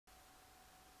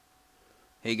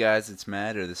Hey guys, it's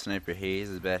Matt or the Sniper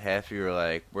Haze. I bet half of you are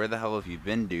like, where the hell have you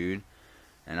been, dude?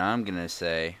 And I'm gonna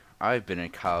say, I've been in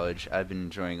college, I've been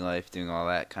enjoying life, doing all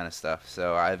that kind of stuff,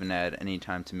 so I haven't had any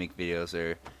time to make videos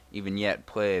or even yet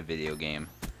play a video game.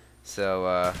 So,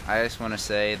 I just want to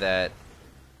say that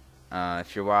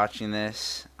if you're watching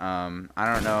this, I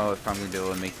don't know if I'm gonna be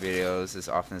able to make videos as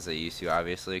often as I used to,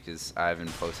 obviously, because I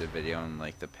haven't posted a video in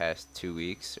like the past 2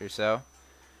 weeks or so.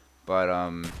 But,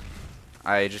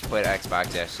 I just played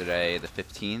Xbox yesterday, the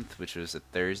 15th, which was a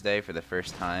Thursday for the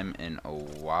first time in a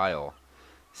while.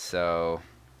 So,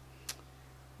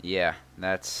 yeah,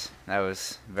 that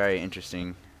was very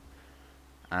interesting.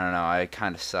 I don't know, I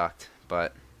kind of sucked,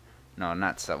 but no,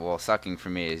 not well, sucking for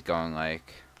me is going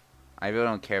like I really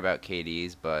don't care about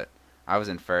KDs, but I was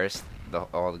in first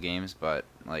all the games, but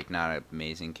like not an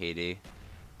amazing KD.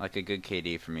 Like a good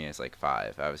KD for me is like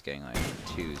 5. I was getting like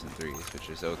 2s and 3s, which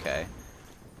is okay.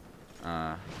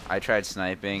 I tried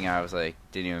sniping. I was like,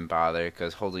 didn't even bother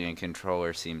because holding a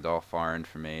controller seemed all foreign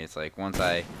for me. It's like once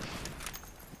I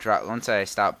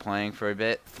stop playing for a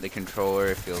bit, the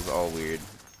controller feels all weird.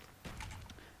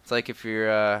 It's like if you're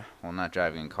well, not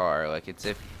driving a car. Like it's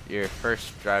if you're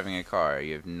first driving a car,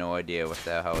 you have no idea what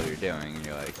the hell you're doing, and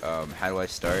you're like, how do I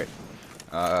start?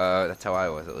 That's how I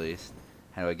was at least.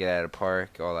 How do I get out of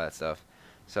park? All that stuff.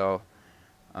 So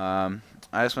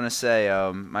I just want to say,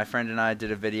 my friend and I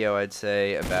did a video, I'd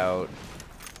say, about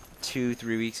 2-3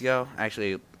 weeks ago.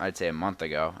 Actually, I'd say a month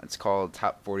ago. It's called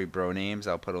Top 40 Bro Names.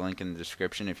 I'll put a link in the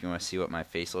description if you want to see what my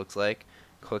face looks like.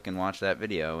 Click and watch that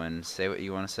video and say what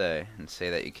you want to say. And say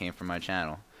that you came from my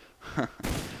channel.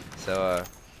 So,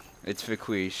 it's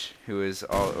Vaquish, who is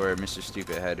or Mr.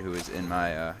 Stupidhead, who is in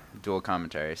my dual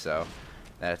commentary. So,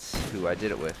 that's who I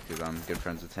did it with, because I'm good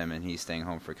friends with him, and he's staying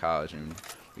home for college, and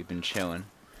we've been chilling.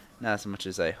 Not as much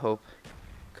as I hope,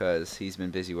 because he's been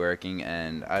busy working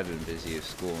and I've been busy with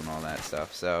school and all that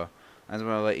stuff. So I just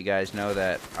want to let you guys know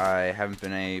that I haven't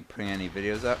been putting any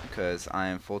videos up because I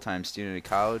am a full-time student at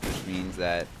college, which means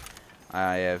that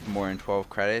I have more than 12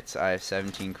 credits. I have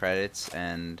 17 credits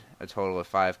and a total of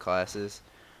 5 classes.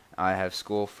 I have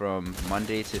school from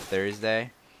Monday to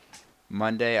Thursday.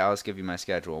 Monday, I'll just give you my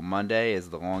schedule. Monday is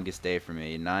the longest day for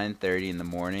me, 9:30 in the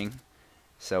morning.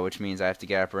 So, which means I have to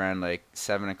get up around like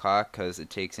 7 o'clock because it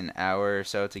takes an hour or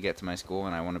so to get to my school,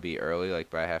 and I want to be early,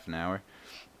 like by half an hour.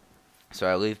 So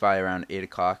I leave by around 8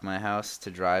 o'clock my house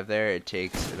to drive there. It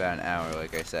takes about an hour,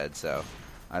 like I said, so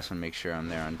I just want to make sure I'm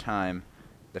there on time.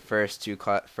 The first two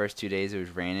days it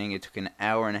was raining. It took an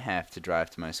hour and a half to drive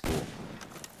to my school,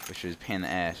 which was a pain in the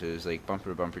ass. It was like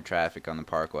bumper-to-bumper traffic on the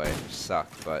parkway, which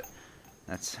sucked, but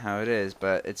that's how it is.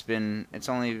 But it's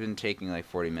only been taking like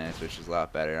 40 minutes, which is a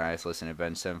lot better. And I just listen to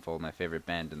Avenged Sevenfold, my favorite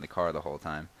band, in the car the whole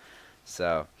time.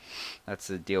 So that's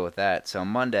the deal with that. So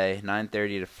Monday,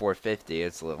 9:30 to 4:50.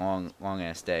 It's a long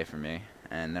ass day for me,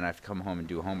 and then I have to come home and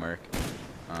do homework.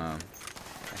 I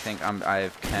think I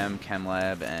have chem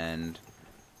lab, and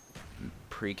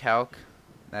pre-calc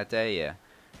that day. Yeah,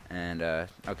 and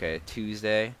okay,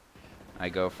 Tuesday. I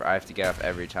have to get up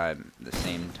every time, the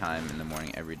same time in the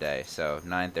morning every day. So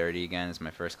 9:30 again is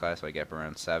my first class, so I get up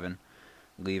around 7.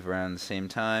 Leave around the same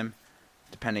time.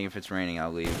 Depending if it's raining,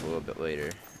 I'll leave a little bit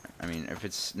later. I mean, if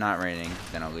it's not raining,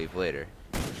 then I'll leave later.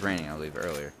 If it's raining, I'll leave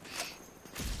earlier.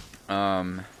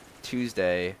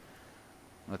 Tuesday,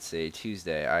 let's see,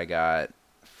 Tuesday, I got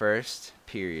first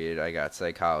period, I got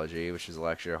psychology, which is a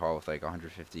lecture hall with like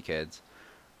 150 kids.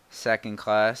 Second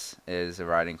class is a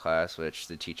writing class, which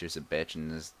the teacher's a bitch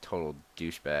and is a total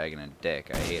douchebag and a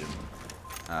dick. I hate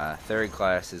him. Third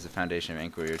class is the Foundation of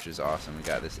Inquiry, which is awesome. We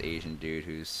got this Asian dude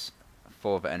who's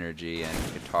full of energy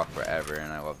and can talk forever,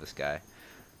 and I love this guy.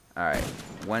 Alright,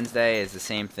 Wednesday is the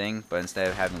same thing, but instead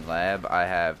of having lab, I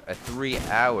have a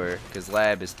 3-hour, because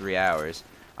lab is 3 hours.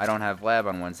 I don't have lab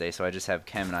on Wednesday, so I just have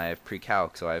chem and I have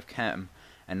pre-calc. So I have chem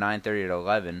at 9:30 to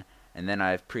 11, and then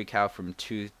I have pre-calc from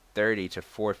 2:30 to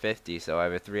 4:50, so I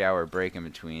have a 3-hour break in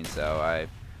between. So I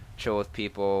chill with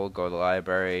people, go to the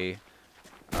library,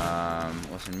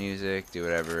 listen to music, do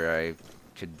whatever I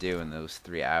could do in those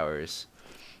 3 hours.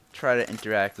 Try to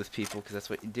interact with people, because that's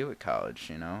what you do at college,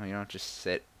 you know? You don't just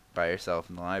sit by yourself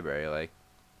in the library like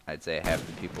I'd say half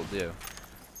the people do.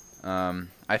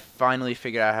 I finally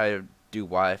figured out how to do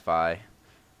Wi-Fi.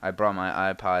 I brought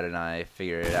my iPod and I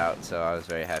figured it out, so I was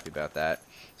very happy about that.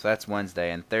 So that's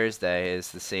Wednesday, and Thursday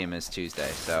is the same as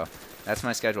Tuesday. So that's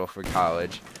my schedule for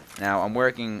college. Now I'm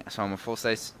working, so I'm a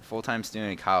full-time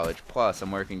student in college, plus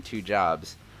I'm working 2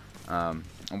 jobs. I'm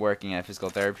working at a physical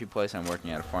therapy place, and I'm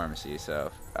working at a pharmacy.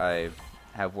 So I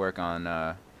have work on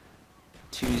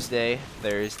Tuesday,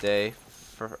 Thursday,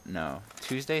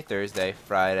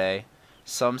 Friday,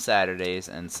 some Saturdays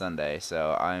and Sunday,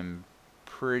 so I'm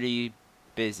pretty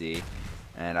busy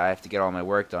and I have to get all my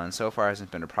work done. So far, it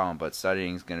hasn't been a problem, but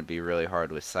studying is going to be really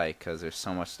hard with psych because there's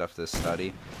so much stuff to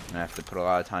study, and I have to put a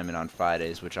lot of time in on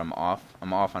Fridays, which I'm off.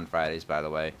 I'm off on Fridays, by the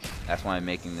way. That's why I'm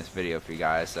making this video for you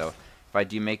guys. So if I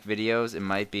do make videos, it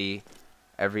might be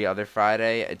every other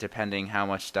Friday, depending how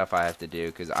much stuff I have to do,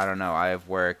 because I don't know. I have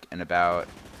work in about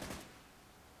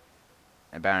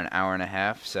an hour and a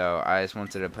half, so I just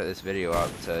wanted to put this video up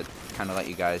to kind of let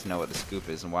you guys know what the scoop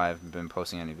is and why I haven't been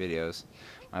posting any videos.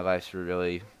 My life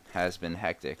really has been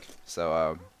hectic,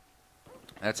 so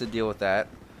that's the deal with that.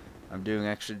 I'm doing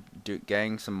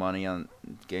getting some money,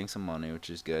 which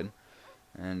is good,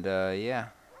 and yeah,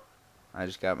 I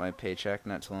just got my paycheck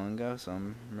not too long ago, so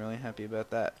I'm really happy about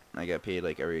that. I get paid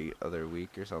like every other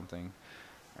week or something,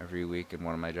 every week in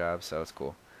one of my jobs, so it's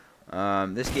cool.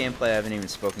 This gameplay, I haven't even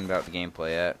spoken about the gameplay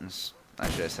yet. I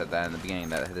should have said that in the beginning,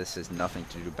 that this has nothing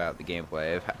to do about the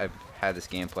gameplay. I've had this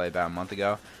gameplay about a month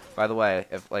ago. By the way,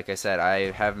 like I said,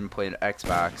 I haven't played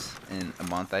Xbox in a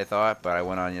month, I thought, but I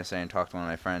went on yesterday and talked to one of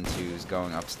my friends who's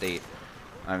going upstate.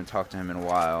 I haven't talked to him in a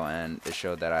while, and it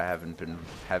showed that I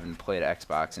haven't played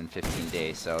Xbox in 15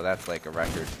 days, so that's like a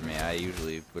record for me. I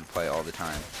usually would play all the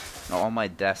time. Now, all my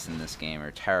deaths in this game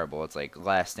are terrible. It's like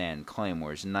Last Stand,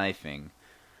 Claymores, knifing.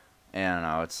 I don't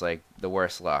know, it's like the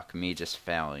worst luck, me just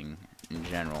failing in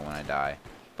general when I die.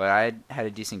 But I had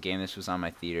a decent game. This was on my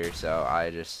theater, so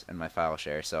and my file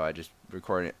share, so I just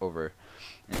recorded it over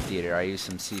in theater. I used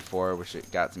some C4, which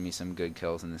got me some good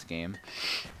kills in this game.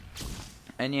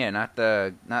 And yeah, not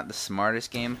the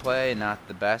smartest gameplay, not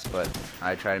the best, but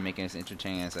I try to make it as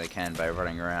entertaining as I can by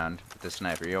running around with the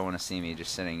sniper. You don't want to see me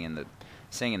just sitting in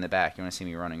the back. You want to see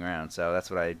me running around, so that's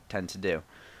what I tend to do.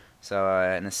 So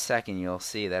in a second, you'll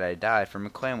see that I died from a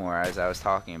claymore, as I was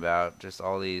talking about. Just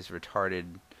all these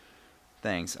retarded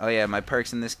things. Oh yeah, my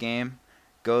perks in this game: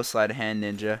 Go Sleight of Hand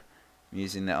Ninja. I'm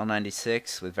using the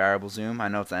L96 with variable zoom. I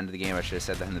know it's the end of the game. I should have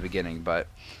said that in the beginning, but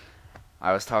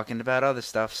I was talking about other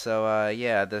stuff. So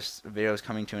yeah, this video is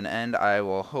coming to an end. I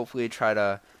will hopefully try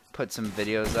to put some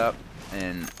videos up,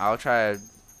 and I'll try to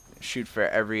shoot for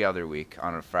every other week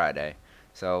on a Friday.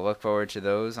 So look forward to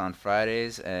those on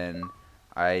Fridays, and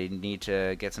I need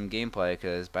to get some gameplay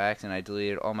because by accident I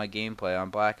deleted all my gameplay on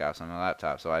Black Ops on my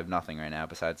laptop, so I have nothing right now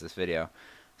besides this video.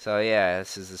 So yeah,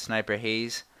 this is the Sniper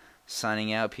Haze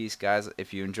signing out. Peace, guys.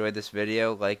 If you enjoyed this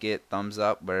video, like it, thumbs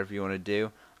up, whatever you want to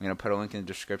do. I'm going to put a link in the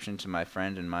description to my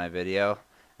friend and my video.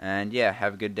 And yeah,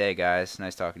 have a good day, guys.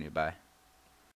 Nice talking to you. Bye.